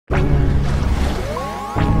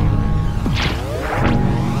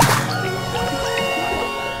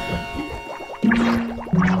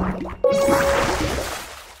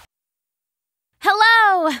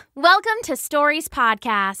Welcome to Stories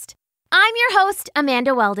Podcast. I'm your host,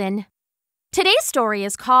 Amanda Weldin. Today's story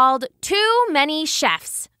is called Too Many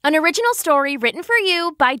Chefs, an original story written for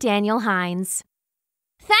you by Daniel Hinds.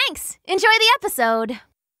 Thanks. Enjoy the episode.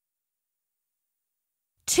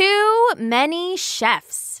 Too Many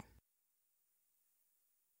Chefs.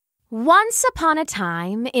 Once upon a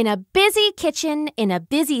time, in a busy kitchen in a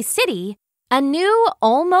busy city, a new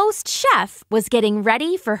almost chef was getting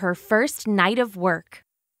ready for her first night of work.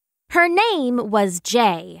 Her name was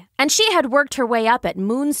Jaye, and she had worked her way up at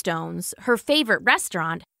Moonstone's, her favorite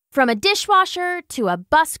restaurant, from a dishwasher to a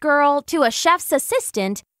busgirl to a chef's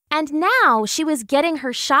assistant, and now she was getting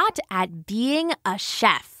her shot at being a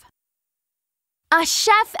chef. A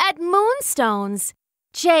chef at Moonstone's!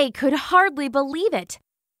 Jaye could hardly believe it.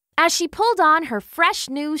 As she pulled on her fresh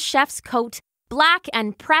new chef's coat, black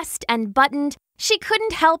and pressed and buttoned, she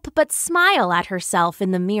couldn't help but smile at herself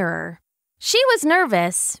in the mirror. She was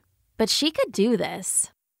nervous, but she could do this.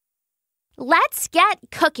 "Let's get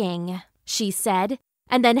cooking," she said,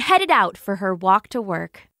 and then headed out for her walk to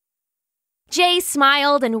work. Jaye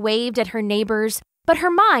smiled and waved at her neighbors, but her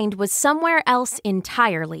mind was somewhere else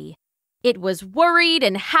entirely. It was worried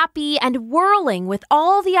and happy and whirling with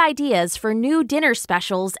all the ideas for new dinner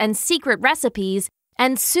specials and secret recipes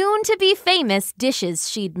and soon-to-be-famous dishes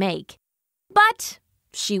she'd make. But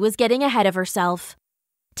she was getting ahead of herself.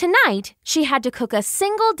 Tonight, she had to cook a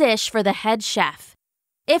single dish for the head chef.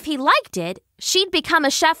 If he liked it, she'd become a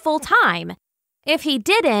chef full-time. If he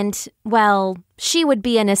didn't, well, she would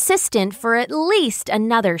be an assistant for at least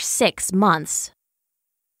another 6 months.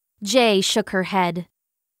 Jaye shook her head.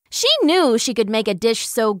 She knew she could make a dish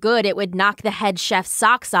so good it would knock the head chef's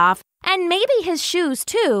socks off, and maybe his shoes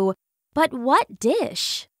too. But what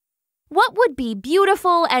dish? What would be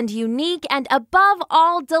beautiful and unique and above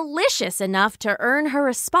all delicious enough to earn her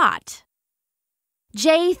a spot?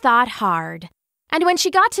 Jaye thought hard, and when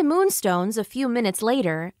she got to Moonstone's a few minutes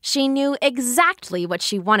later, she knew exactly what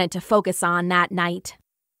she wanted to focus on that night.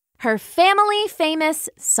 Her family-famous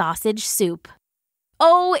sausage soup.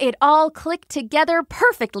 Oh, it all clicked together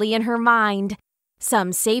perfectly in her mind.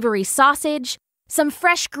 Some savory sausage, some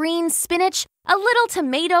fresh green spinach, a little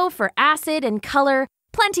tomato for acid and color,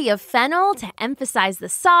 plenty of fennel to emphasize the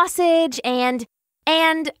sausage, and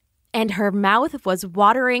her mouth was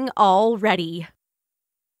watering already.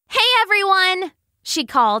 "Hey, everyone!" she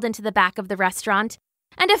called into the back of the restaurant,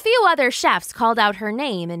 and a few other chefs called out her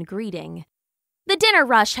name in greeting. The dinner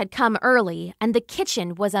rush had come early, and the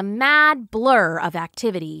kitchen was a mad blur of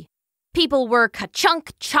activity. People were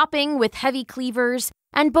ka-chunk chopping with heavy cleavers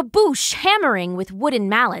and baboosh hammering with wooden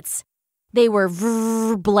mallets. They were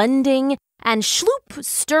vrrr blending and shloop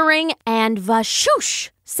stirring and vashoosh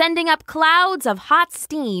sending up clouds of hot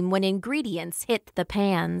steam when ingredients hit the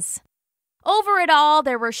pans. Over it all,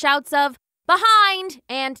 there were shouts of "behind"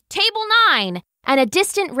 and "table 9" and a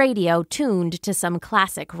distant radio tuned to some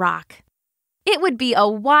classic rock. It would be a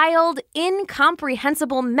wild,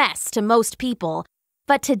 incomprehensible mess to most people,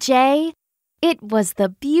 but to Jaye, it was the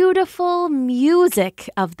beautiful music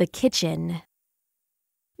of the kitchen.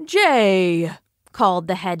 "Jaye," called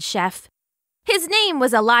the head chef. His name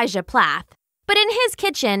was Elijah Plath, but in his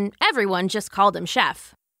kitchen, everyone just called him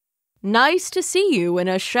Chef. "Nice to see you in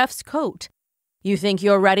a chef's coat. You think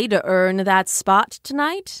you're ready to earn that spot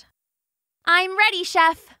tonight?" "I'm ready,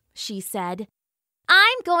 Chef," she said.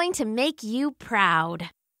 "I'm going to make you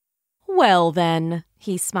proud." "Well then,"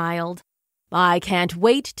 he smiled. "I can't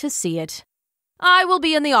wait to see it. I will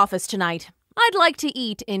be in the office tonight. I'd like to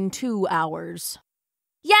eat in 2 hours.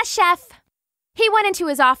 "Yes, Chef." He went into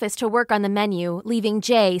his office to work on the menu, leaving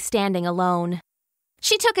Jaye standing alone.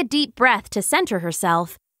 She took a deep breath to center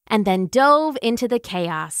herself and then dove into the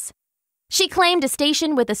chaos. She claimed a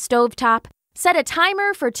station with a stovetop, set a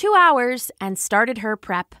timer for 2 hours, and started her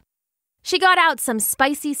prep. She got out some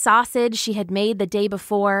spicy sausage she had made the day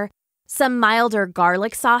before, some milder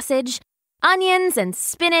garlic sausage, onions and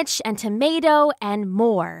spinach and tomato, and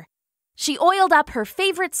more. She oiled up her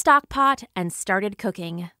favorite stock pot and started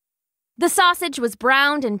cooking. The sausage was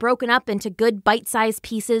browned and broken up into good bite-sized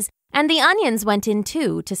pieces, and the onions went in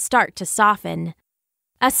too to start to soften.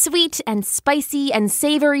 A sweet and spicy and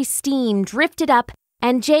savory steam drifted up,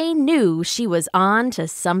 and Jaye knew she was on to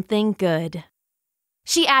something good.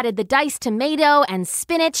 She added the diced tomato and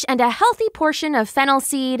spinach and a healthy portion of fennel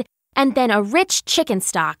seed, and then a rich chicken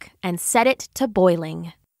stock, and set it to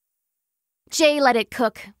boiling. Jaye let it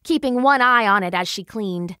cook, keeping one eye on it as she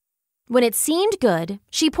cleaned. When it seemed good,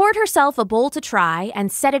 she poured herself a bowl to try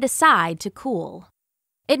and set it aside to cool.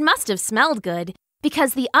 It must have smelled good,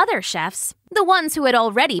 because the other chefs, the ones who had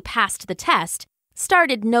already passed the test,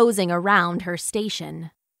 started nosing around her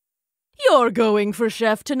station. You're going for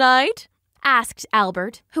chef tonight? Asked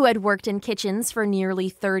Albert, who had worked in kitchens for nearly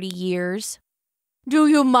 30 years. Do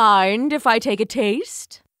you mind if I take a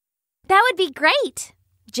taste? That would be great,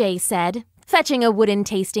 Jaye said, fetching a wooden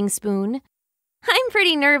tasting spoon. I'm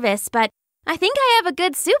pretty nervous, but I think I have a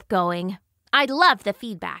good soup going. I'd love the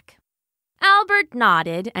feedback. Albert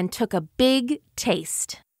nodded and took a big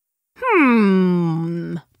taste.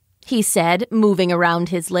 He said, moving around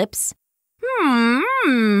his lips.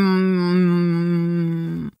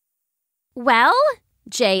 Well?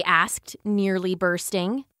 Jaye asked, nearly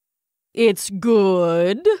bursting. It's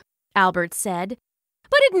good, Albert said,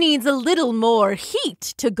 but it needs a little more heat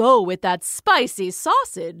to go with that spicy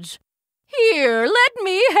sausage. Here, let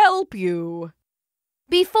me help you.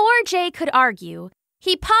 Before Jaye could argue,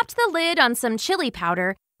 he popped the lid on some chili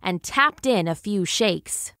powder and tapped in a few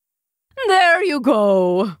shakes. There you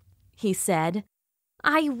go, he said.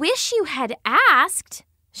 I wish you had asked,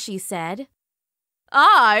 she said.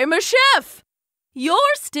 I'm a chef.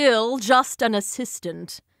 You're still just an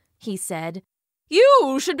assistant, he said.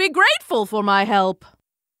 You should be grateful for my help.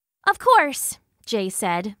 Of course, Jaye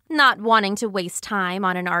said, not wanting to waste time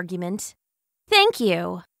on an argument. Thank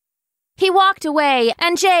you. He walked away,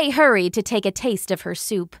 and Jaye hurried to take a taste of her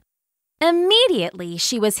soup. Immediately,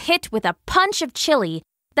 she was hit with a punch of chili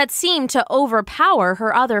that seemed to overpower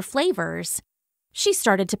her other flavors. She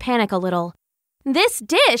started to panic a little. This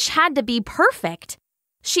dish had to be perfect.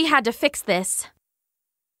 She had to fix this.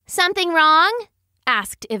 Something wrong?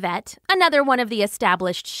 Asked Yvette, another one of the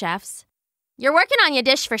established chefs. You're working on your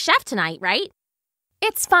dish for chef tonight, right?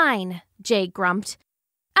 It's fine, Jaye grumped.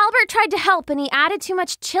 Albert tried to help and he added too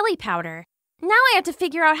much chili powder. Now I have to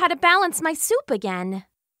figure out how to balance my soup again.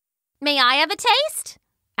 May I have a taste?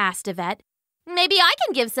 Asked Yvette. Maybe I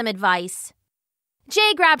can give some advice.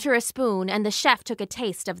 Jaye grabbed her a spoon and the chef took a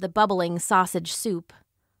taste of the bubbling sausage soup.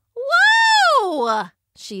 Whoa!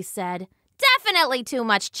 She said. Definitely too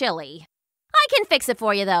much chili. I can fix it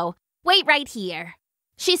for you, though. Wait right here.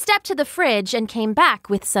 She stepped to the fridge and came back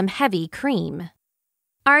with some heavy cream.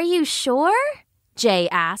 Are you sure? Jaye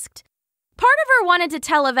asked. Part of her wanted to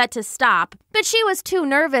tell Yvette to stop, but she was too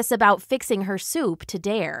nervous about fixing her soup to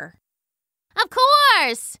dare. Of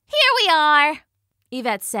course! Here we are,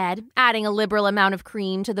 Yvette said, adding a liberal amount of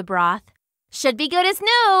cream to the broth. Should be good as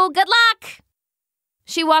new. Good luck!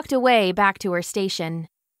 She walked away back to her station.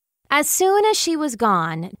 As soon as she was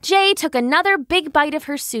gone, Jaye took another big bite of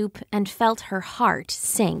her soup and felt her heart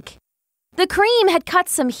sink. The cream had cut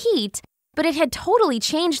some heat, but it had totally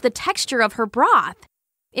changed the texture of her broth.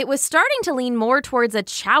 It was starting to lean more towards a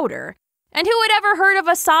chowder. And who had ever heard of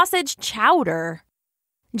a sausage chowder?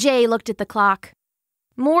 Jaye looked at the clock.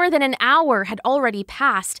 More than an hour had already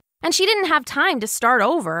passed, and she didn't have time to start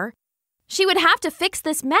over. She would have to fix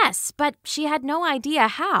this mess, but she had no idea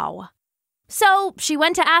how. So she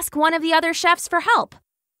went to ask one of the other chefs for help.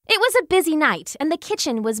 It was a busy night, and the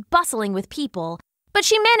kitchen was bustling with people, but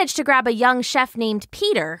she managed to grab a young chef named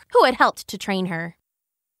Peter, who had helped to train her.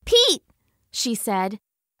 Pete, she said,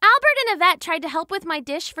 Albert and Yvette tried to help with my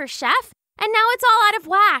dish for chef, and now it's all out of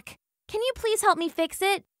whack. Can you please help me fix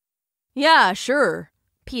it? Yeah, sure,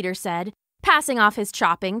 Peter said, passing off his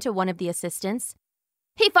chopping to one of the assistants.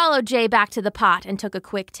 He followed Jaye back to the pot and took a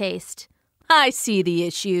quick taste. I see the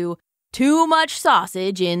issue. Too much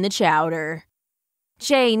sausage in the chowder.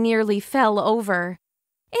 Jaye nearly fell over.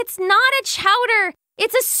 It's not a chowder.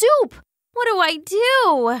 It's a soup. What do I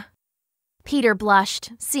do? Peter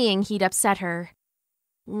blushed, seeing he'd upset her.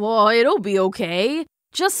 Well, it'll be okay.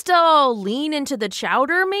 Just lean into the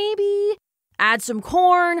chowder, maybe? Add some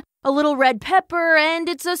corn, a little red pepper, and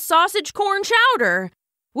it's a sausage corn chowder.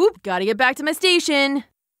 Whoop, gotta get back to my station.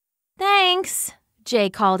 Thanks,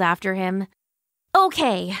 Jaye called after him.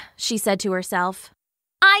 Okay, she said to herself.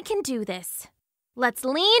 I can do this. Let's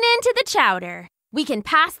lean into the chowder. We can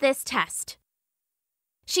pass this test.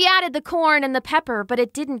 She added the corn and the pepper, but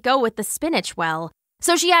it didn't go with the spinach well,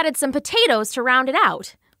 so she added some potatoes to round it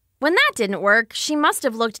out. When that didn't work, she must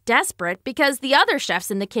have looked desperate because the other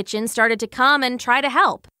chefs in the kitchen started to come and try to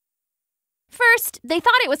help. First, they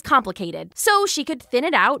thought it was complicated, so she could thin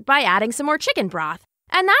it out by adding some more chicken broth,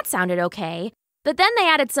 and that sounded okay. But then they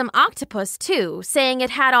added some octopus, too, saying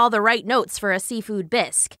it had all the right notes for a seafood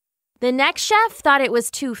bisque. The next chef thought it was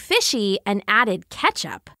too fishy and added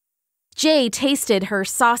ketchup. Jaye tasted her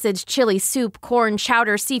sausage chili soup corn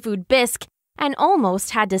chowder seafood bisque and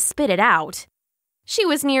almost had to spit it out. She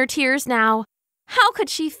was near tears now. How could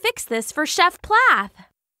she fix this for Chef Plath?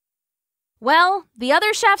 Well, the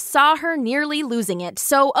other chefs saw her nearly losing it,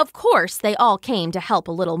 so of course they all came to help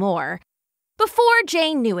a little more. Before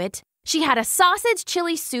Jaye knew it, She had a sausage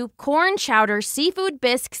chili soup, corn chowder, seafood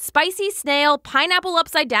bisque, spicy snail, pineapple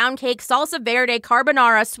upside-down cake, salsa verde,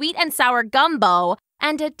 carbonara, sweet and sour gumbo,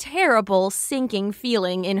 and a terrible sinking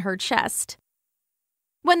feeling in her chest.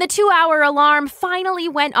 When the 2-hour alarm finally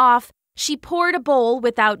went off, she poured a bowl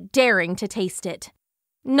without daring to taste it.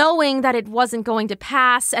 Knowing that it wasn't going to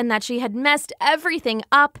pass and that she had messed everything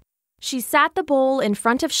up, she sat the bowl in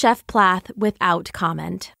front of Chef Plath without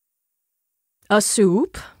comment. "A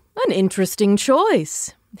soup? An interesting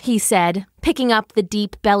choice," he said, picking up the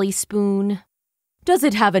deep belly spoon. "Does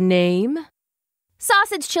it have a name?"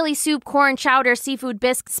 Sausage chili soup, corn chowder, seafood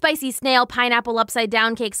bisque, spicy snail, pineapple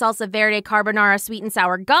upside-down cake, salsa verde, carbonara, sweet and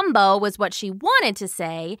sour gumbo was what she wanted to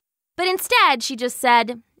say, but instead she just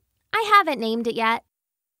said, "I haven't named it yet."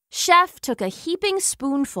 Chef took a heaping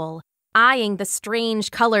spoonful, eyeing the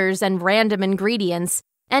strange colors and random ingredients,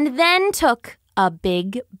 and then took a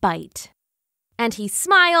big bite. And he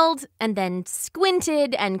smiled, and then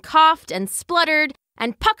squinted, and coughed, and spluttered,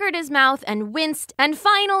 and puckered his mouth, and winced, and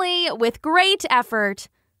finally, with great effort,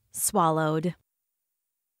 swallowed.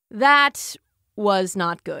 "That was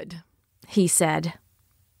not good," he said.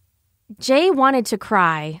 Jaye wanted to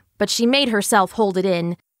cry, but she made herself hold it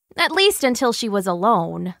in, at least until she was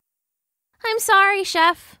alone. "I'm sorry,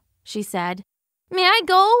 Chef," she said. "May I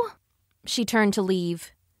go?" She turned to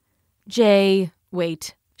leave. "Jaye,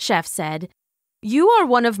 wait," Chef said. "You are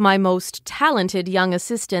one of my most talented young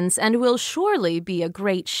assistants and will surely be a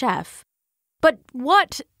great chef. But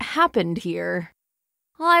what happened here?"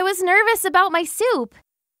 "Well, I was nervous about my soup.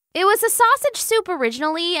 It was a sausage soup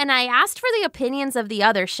originally, and I asked for the opinions of the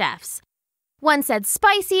other chefs. One said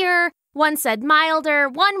spicier, one said milder,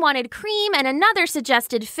 one wanted cream, and another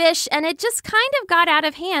suggested fish, and it just kind of got out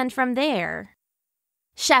of hand from there."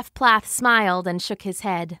 Chef Plath smiled and shook his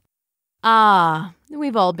head. "Ah,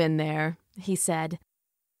 we've all been there," he said.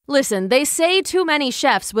 "Listen, they say too many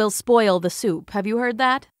chefs will spoil the soup. Have you heard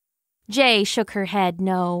that?" Jaye shook her head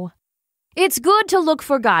no. "It's good to look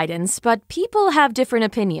for guidance, but people have different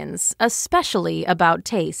opinions, especially about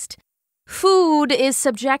taste. Food is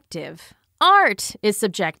subjective. Art is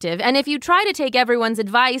subjective, and if you try to take everyone's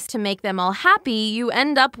advice to make them all happy, you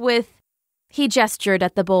end up with..." He gestured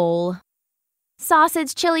at the bowl.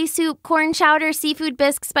 "Sausage chili soup, corn chowder, seafood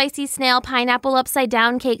bisque, spicy snail, pineapple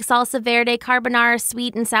upside-down cake, salsa verde, carbonara,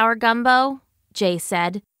 sweet and sour gumbo," Jaye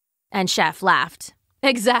said, and Chef laughed.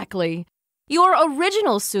 "Exactly. Your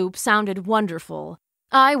original soup sounded wonderful.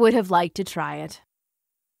 I would have liked to try it."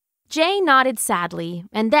 Jaye nodded sadly,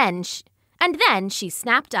 and then she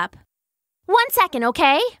snapped up. "1 second,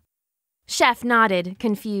 okay?" Chef nodded,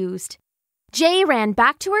 confused. Jaye ran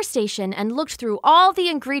back to her station and looked through all the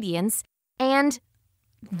ingredients, and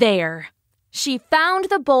there, she found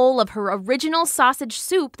the bowl of her original sausage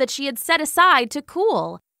soup that she had set aside to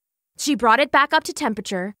cool. She brought it back up to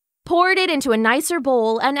temperature, poured it into a nicer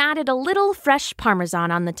bowl, and added a little fresh Parmesan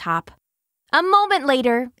on the top. A moment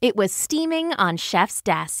later, it was steaming on Chef's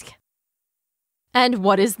desk. "And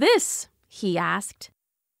what is this?" he asked.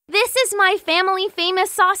 "This is my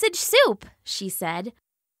family-famous sausage soup," she said.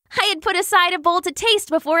 "I had put aside a bowl to taste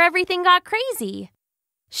before everything got crazy."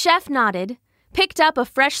 Chef nodded, picked up a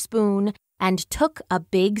fresh spoon, and took a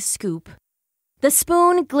big scoop. The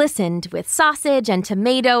spoon glistened with sausage and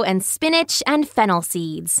tomato and spinach and fennel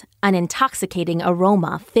seeds, an intoxicating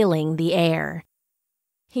aroma filling the air.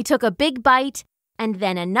 He took a big bite, and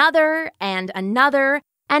then another, and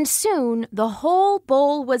soon the whole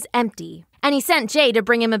bowl was empty, and he sent Jaye to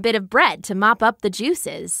bring him a bit of bread to mop up the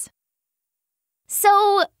juices.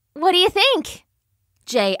 "So, what do you think?"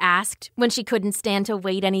 Jaye asked when she couldn't stand to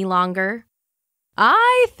wait any longer.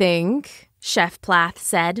 "I think," Chef Plath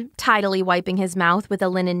said, tidily wiping his mouth with a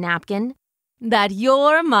linen napkin, "that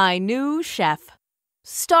you're my new chef.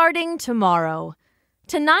 Starting tomorrow.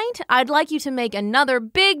 Tonight, I'd like you to make another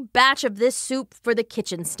big batch of this soup for the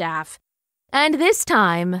kitchen staff. And this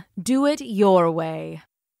time, do it your way."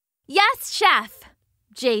 "Yes, Chef,"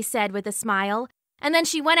 Jaye said with a smile, and then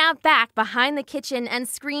she went out back behind the kitchen and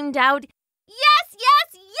screamed out, "Yes,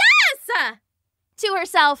 yes, yes!" to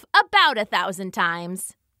herself about 1,000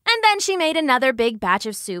 times. And then she made another big batch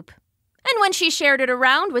of soup. And when she shared it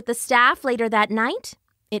around with the staff later that night,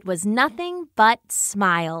 it was nothing but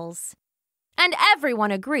smiles. And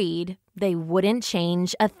everyone agreed they wouldn't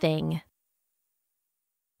change a thing.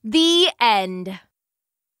 The end.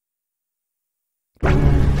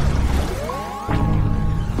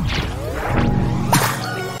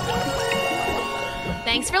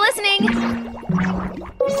 Thanks for listening.